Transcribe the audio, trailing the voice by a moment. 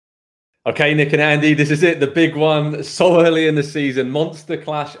Okay, Nick and Andy, this is it, the big one. So early in the season, monster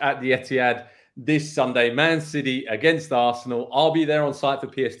clash at the Etihad this Sunday. Man City against Arsenal. I'll be there on site for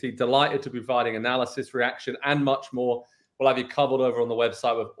PST. Delighted to be providing analysis, reaction, and much more. We'll have you covered over on the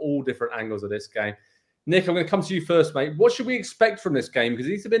website with all different angles of this game. Nick, I'm going to come to you first, mate. What should we expect from this game? Because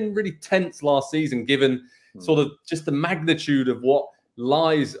these have been really tense last season, given sort of just the magnitude of what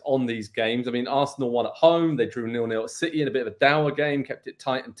lies on these games. I mean, Arsenal won at home. They drew 0-0 at City in a bit of a dour game, kept it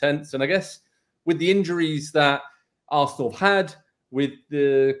tight and tense. And I guess with the injuries that Arsenal have had, with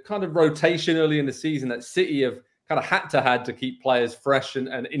the kind of rotation early in the season that City have kind of had to keep players fresh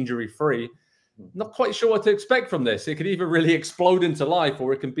and injury-free, not quite sure what to expect from this. It could either really explode into life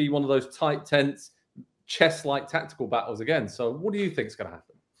or it can be one of those tight, tense, chess-like tactical battles again. So what do you think is going to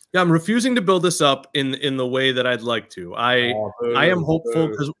happen? Yeah, I'm refusing to build this up in the way that I'd like to. I am hopeful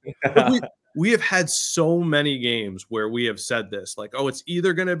because we have had so many games where we have said this, like, oh, it's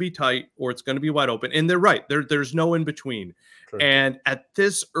either going to be tight or it's going to be wide open. And they're right. There's no in between. True. And at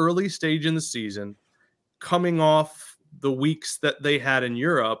this early stage in the season, coming off the weeks that they had in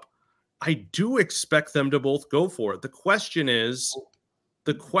Europe, I do expect them to both go for it. The question is,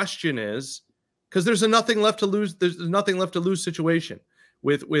 because there's a nothing left to lose. There's nothing left to lose situation.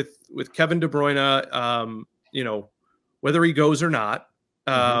 With Kevin De Bruyne, you know, whether he goes or not,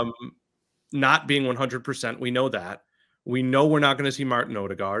 not being 100%, we know that. We know we're not going to see Martin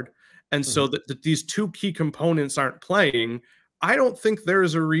Odegaard. And so that these two key components aren't playing, I don't think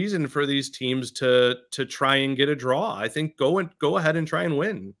there's a reason for these teams to try and get a draw. I think go ahead and try and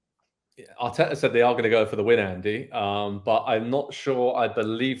win. Yeah, Arteta said they are going to go for the win, Andy, but I'm not sure I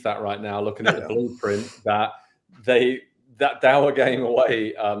believe that right now, looking at the blueprint, that that dour game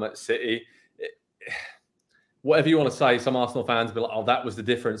away at City, whatever you want to say, some Arsenal fans will be like, oh, that was the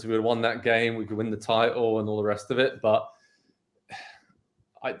difference. We would have won that game. We could win the title and all the rest of it. But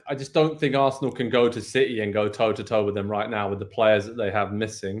I just don't think Arsenal can go to City and go toe-to-toe with them right now with the players that they have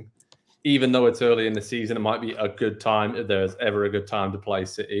missing. Even though it's early in the season, it might be a good time, if there's ever a good time to play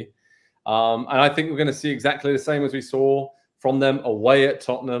City. And I think we're going to see exactly the same as we saw from them away at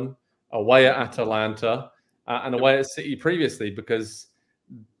Tottenham, away at Atalanta, and away at City previously, because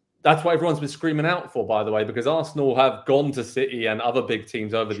that's what everyone's been screaming out for, by the way, because Arsenal have gone to City and other big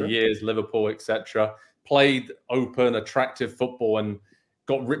teams over the years, Liverpool, etc., played open, attractive football and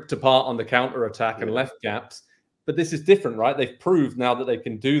got ripped apart on the counter-attack and left gaps. But this is different, right? They've proved now that they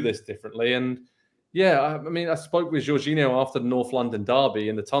can do this differently. And yeah, I mean, I spoke with Jorginho after the North London derby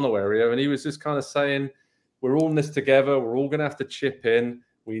in the tunnel area, and he was just kind of saying, we're all in this together. We're all going to have to chip in.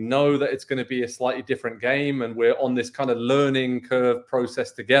 We know that it's going to be a slightly different game, and we're on this kind of learning curve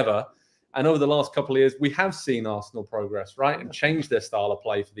process together. And over the last couple of years, we have seen Arsenal progress, right, and change their style of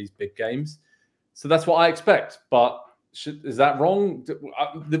play for these big games. So that's what I expect. But is that wrong?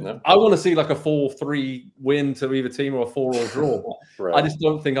 I want to see like a 4-3 win to either team or a 4-4 draw. Right. I just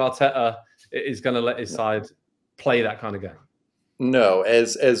don't think Arteta is going to let his side play that kind of game. No,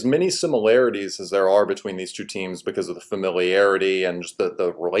 as many similarities as there are between these two teams because of the familiarity and just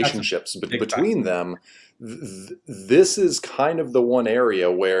the relationships between them, this is kind of the one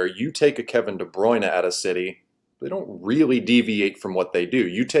area where you take a Kevin De Bruyne out of City, they don't really deviate from what they do.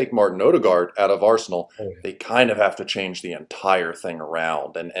 You take Martin Odegaard out of Arsenal, they kind of have to change the entire thing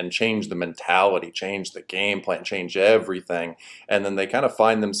around and change the mentality, change the game plan, change everything. And then they kind of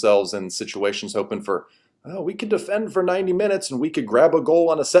find themselves in situations hoping for, oh, we could defend for 90 minutes and we could grab a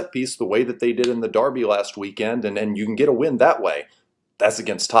goal on a set piece the way that they did in the derby last weekend, and you can get a win that way. That's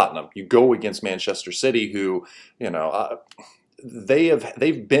against Tottenham. You go against Manchester City, who, you know,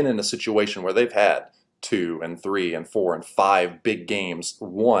 they've been in a situation where they've had 2 and 3 and 4 and 5 big games,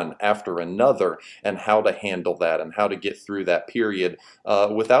 one after another, and how to handle that and how to get through that period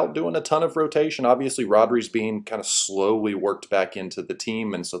without doing a ton of rotation. Obviously, Rodri's being kind of slowly worked back into the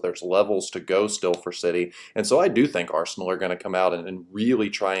team, and so there's levels to go still for City. And so I do think Arsenal are going to come out and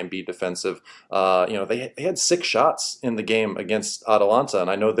really try and be defensive. You know, they had 6 shots in the game against Atalanta, and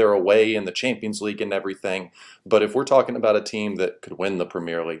I know they're away in the Champions League and everything, but if we're talking about a team that could win the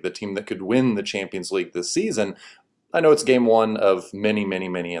Premier League, the team that could win the Champions League this season, I know it's game one of many, many,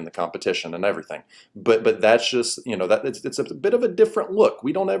 many in the competition and everything, but that's just, you know, that it's a bit of a different look.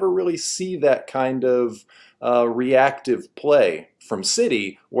 We don't ever really see that kind of reactive play from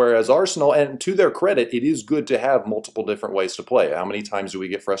City, whereas Arsenal, and to their credit, it is good to have multiple different ways to play. How many times do we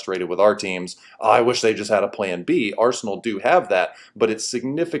get frustrated with our teams? Oh, I wish they just had a plan B. Arsenal do have that, but it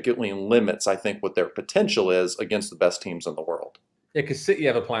significantly limits, I think, what their potential is against the best teams in the world. Yeah, because City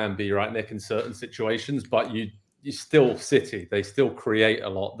have a plan B, right, Nick, in certain situations, but you still City. They still create a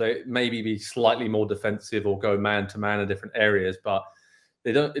lot. They maybe be slightly more defensive or go man-to-man in different areas, but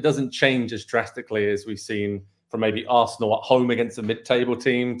it doesn't change as drastically as we've seen from maybe Arsenal at home against a mid-table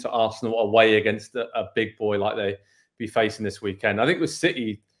team to Arsenal away against a big boy like they be facing this weekend. I think with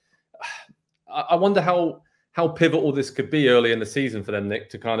City, I wonder how pivotal this could be early in the season for them, Nick,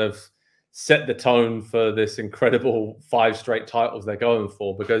 to kind of set the tone for this incredible 5 straight titles they're going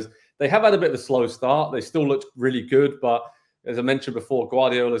for, because they have had a bit of a slow start. They still look really good, but as I mentioned before,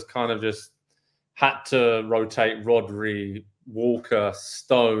 Guardiola's kind of just had to rotate Rodri, Walker,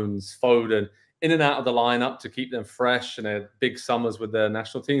 Stones, Foden in and out of the lineup to keep them fresh and their big summers with their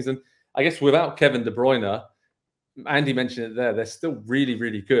national teams. And I guess without Kevin De Bruyne, Andy mentioned it there, they're still really,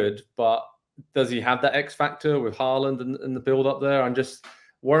 really good, but does he have that X factor with Haaland and the build up there? I'm just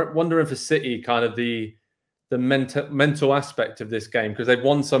wondering for City, kind of the mental aspect of this game, because they've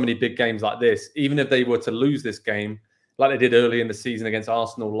won so many big games like this. Even if they were to lose this game, like they did early in the season against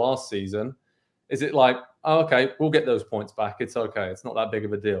Arsenal last season, is it like, oh, okay, we'll get those points back. It's okay. It's not that big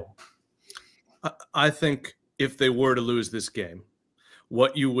of a deal. I think if they were to lose this game,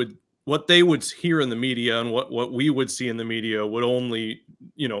 what they would hear in the media and what we would see in the media would only,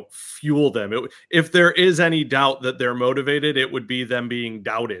 fuel them. If there is any doubt that they're motivated, it would be them being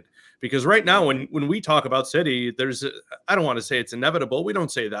doubted. Because right now, when we talk about City, I don't want to say it's inevitable. We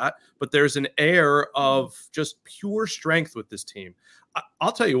don't say that, but there's an air of just pure strength with this team.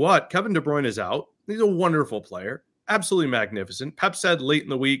 I'll tell you what, Kevin De Bruyne is out. He's a wonderful player, absolutely magnificent. Pep said late in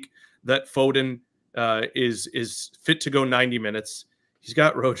the week that Foden is fit to go 90 minutes. He's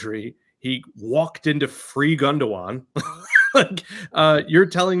got Rodri. He walked into free Gundogan. You're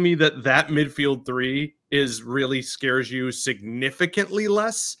telling me that midfield 3 really scares you significantly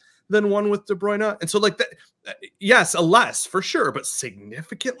less than one with De Bruyne? And so yes, a less for sure, but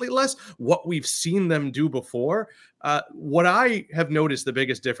significantly less what we've seen them do before. What I have noticed the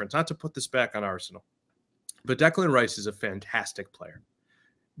biggest difference, not to put this back on Arsenal, but Declan Rice is a fantastic player.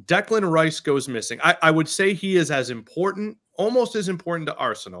 Declan Rice goes missing. I would say he is as important, almost as important to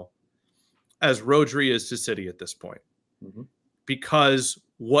Arsenal as Rodri is to City at this point. Mm-hmm. Because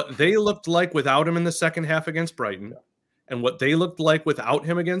what they looked like without him in the second half against Brighton and what they looked like without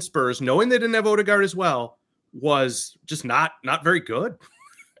him against Spurs, knowing they didn't have Odegaard as well, was just not very good.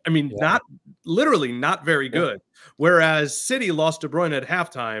 I mean, literally not very good. Whereas City lost De Bruyne at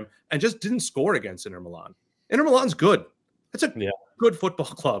halftime and just didn't score against Inter Milan. Inter Milan's good. It's a good football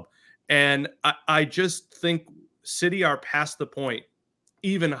club. And I just think City are past the point,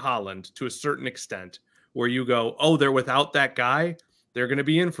 even Haaland to a certain extent, where you go, oh, they're without that guy. They're going to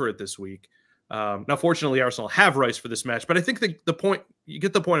be in for it this week. Now, fortunately, Arsenal have Rice for this match, but I think the point, you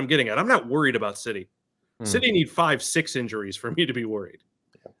get the point I'm getting at. I'm not worried about City. City need 5-6 injuries for me to be worried.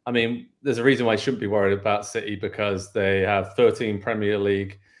 I mean, there's a reason why I shouldn't be worried about City, because they have 13 Premier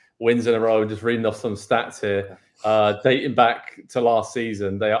League wins in a row. Just reading off some stats here, dating back to last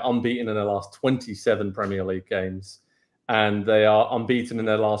season, they are unbeaten in their last 27 Premier League games, and they are unbeaten in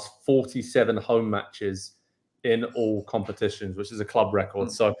their last 47 home matches in all competitions, which is a club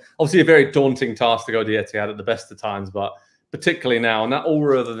record. So obviously a very daunting task to go to the Etihad at the best of times, but particularly now, and that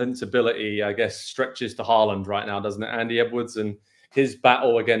aura of invincibility, I guess, stretches to Haaland right now, doesn't it? Andy Edwards and his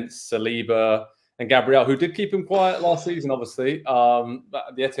battle against Saliba and Gabriel, who did keep him quiet last season, obviously, at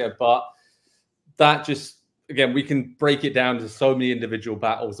the Etihad. But that just, again, we can break it down to so many individual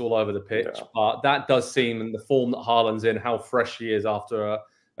battles all over the pitch. But that does seem, in the form that Haaland's in, how fresh he is after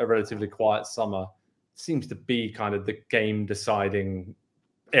a relatively quiet summer, seems to be kind of the game-deciding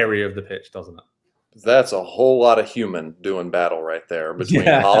area of the pitch, doesn't it? That's a whole lot of human doing battle right there between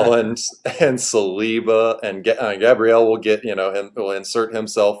Haaland and Saliba, and Gabriel will insert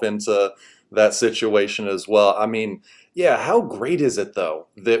himself into that situation as well. I mean, how great is it though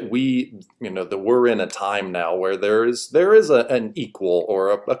that we're in a time now where there is an equal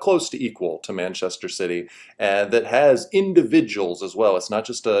or a close to equal to Manchester City, and that has individuals as well. It's not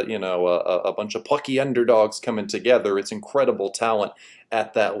just a bunch of plucky underdogs coming together. It's incredible talent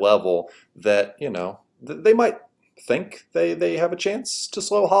at that level that, they might think they have a chance to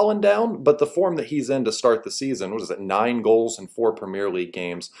slow Haaland down, but the form that he's in to start the season, 9 goals in 4 Premier League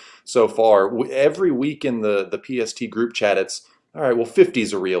games so far. Every week in the PST group chat, it's, all right, well, 50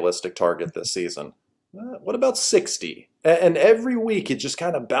 is a realistic target this season. What about 60? And every week it just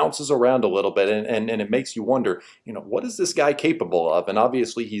kind of bounces around a little bit, and it makes you wonder, what is this guy capable of? And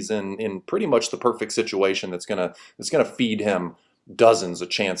obviously he's in pretty much the perfect situation that's gonna feed him dozens of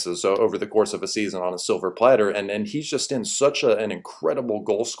chances over the course of a season on a silver platter, and he's just in such an incredible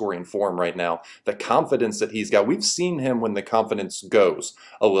goal scoring form right now. The confidence that he's got, we've seen him when the confidence goes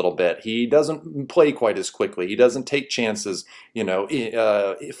a little bit. He doesn't play quite as quickly. He doesn't take chances, you know,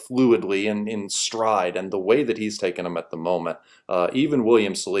 fluidly and in stride. And the way that he's taken them at the moment, even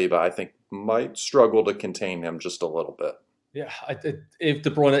William Saliba, I think, might struggle to contain him just a little bit. Yeah, if De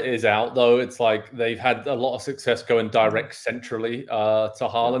Bruyne is out, though, it's like they've had a lot of success going direct centrally to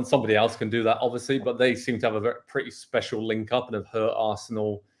Haaland. Somebody else can do that, obviously, but they seem to have a pretty special link up and have hurt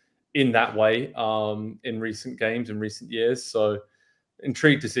Arsenal in that way in recent games, in recent years. So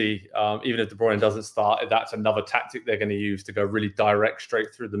intrigued to see, even if De Bruyne doesn't start, if that's another tactic they're going to use to go really direct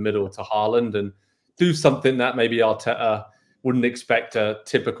straight through the middle to Haaland and do something that maybe Arteta wouldn't expect a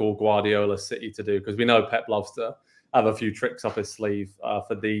typical Guardiola City to do, because we know Pep loves to have a few tricks up his sleeve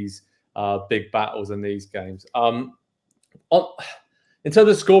for these big battles in these games. In terms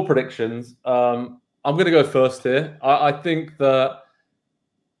of score predictions, I'm going to go first here. I think that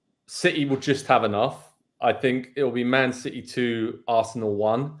City will just have enough. I think it will be Man City 2, Arsenal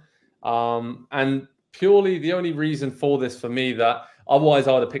 1. And purely the only reason for this for me, that otherwise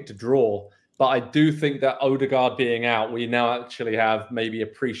I would have picked a draw. But I do think that Odegaard being out, we now actually have maybe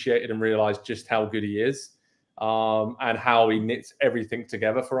appreciated and realised just how good he is. And how he knits everything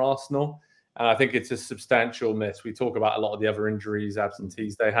together for Arsenal. And I think it's a substantial miss. We talk about a lot of the other injuries,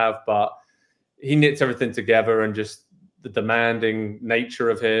 absentees they have, but he knits everything together, and just the demanding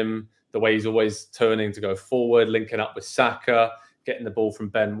nature of him, the way he's always turning to go forward, linking up with Saka, getting the ball from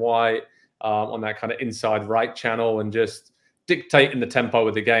Ben White on that kind of inside right channel, and just dictating the tempo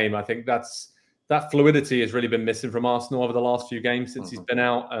of the game. I think that fluidity has really been missing from Arsenal over the last few games since he's been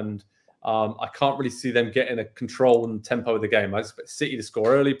out, and I can't really see them getting a control and tempo of the game. I expect City to score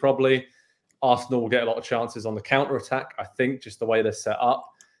early, probably. Arsenal will get a lot of chances on the counter-attack, I think, just the way they're set up.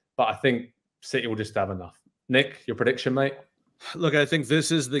 But I think City will just have enough. Nick, your prediction, mate? Look, I think this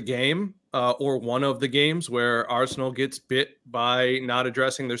is the game, or one of the games, where Arsenal gets bit by not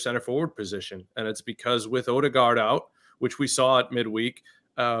addressing their center forward position. And it's because with Odegaard out, which we saw at midweek,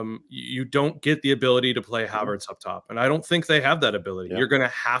 you don't get the ability to play Havertz up top. And I don't think they have that ability. Yeah. You're going to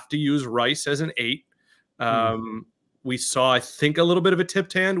have to use Rice as an 8. We saw, I think, a little bit of a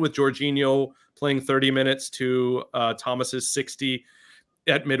tipped hand with Jorginho playing 30 minutes to Thomas's 60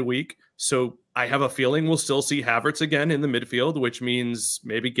 at midweek. So I have a feeling we'll still see Havertz again in the midfield, which means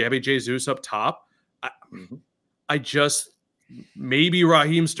maybe Gabby Jesus up top. I just... Maybe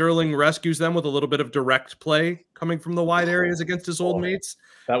Raheem Sterling rescues them with a little bit of direct play coming from the wide areas against his old mates.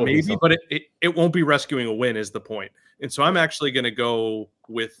 Maybe, but it won't be rescuing a win is the point. And so I'm actually going to go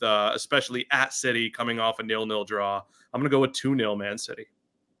with, especially at City coming off a 0-0 draw, I'm going to go with 2-0 Man City.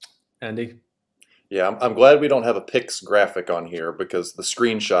 Andy? Yeah, I'm glad we don't have a picks graphic on here, because the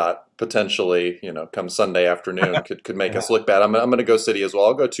screenshot potentially, you know, come Sunday afternoon could make us look bad. I'm going to go City as well.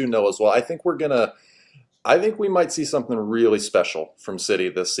 I'll go 2-0 as well. I think we might see something really special from City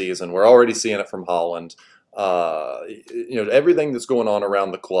this season. We're already seeing it from Haaland. You know, everything that's going on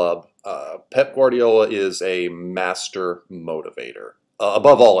around the club. Pep Guardiola is a master motivator.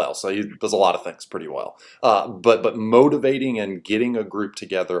 Above all else, he does a lot of things pretty well. But motivating and getting a group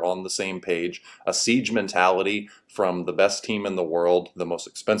together on the same page, a siege mentality from the best team in the world, the most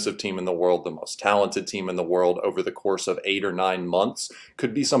expensive team in the world, the most talented team in the world over the course of 8 or 9 months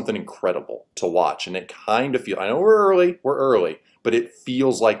could be something incredible to watch. And it kind of feels, I know we're early, but it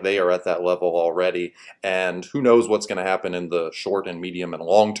feels like they are at that level already. And who knows what's going to happen in the short and medium and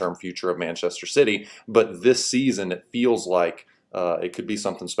long-term future of Manchester City. But this season, it feels like it could be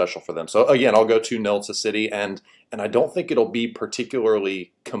something special for them. So again, I'll go 2-0 to City, and I don't think it'll be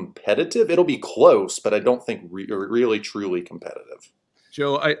particularly competitive. It'll be close, but I don't think really truly competitive.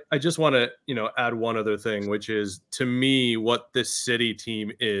 Joe, I just want to add one other thing, which is, to me, what this City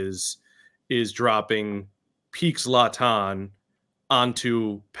team is dropping Peak Zlatan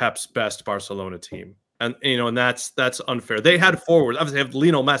onto Pep's best Barcelona team. And, and that's unfair. They had forwards. Obviously, they have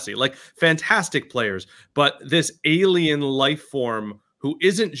Lionel Messi, like fantastic players. But this alien life form who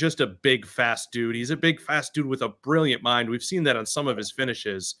isn't just a big, fast dude. He's a big, fast dude with a brilliant mind. We've seen that on some of his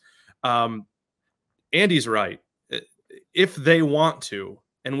finishes. Andy's right. If they want to,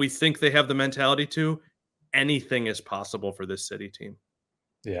 and we think they have the mentality to, anything is possible for this City team.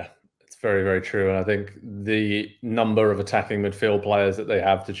 Yeah. It's very, very true. And I think the number of attacking midfield players that they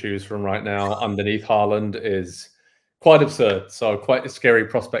have to choose from right now underneath Haaland is quite absurd. So quite a scary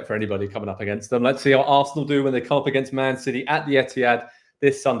prospect for anybody coming up against them. Let's see how Arsenal do when they come up against Man City at the Etihad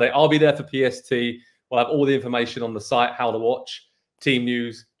this Sunday. I'll be there for PST. We'll have all the information on the site, how to watch, team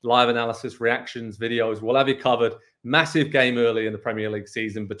news, live analysis, reactions, videos. We'll have you covered. Massive game early in the Premier League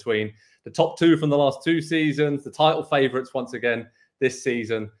season between the top two from the last 2 seasons, the title favourites once again this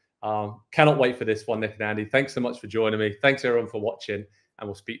season. Cannot wait for this one, Nick and Andy. Thanks so much for joining me. Thanks everyone for watching, and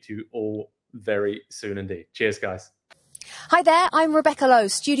we'll speak to you all very soon indeed. Cheers, guys. Hi there, I'm Rebecca Lowe,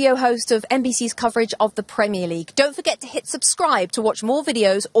 studio host of NBC's coverage of the Premier League. Don't forget to hit subscribe to watch more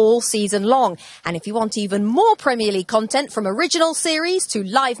videos all season long. And if you want even more Premier League content, from original series to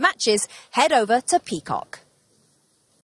live matches, head over to Peacock.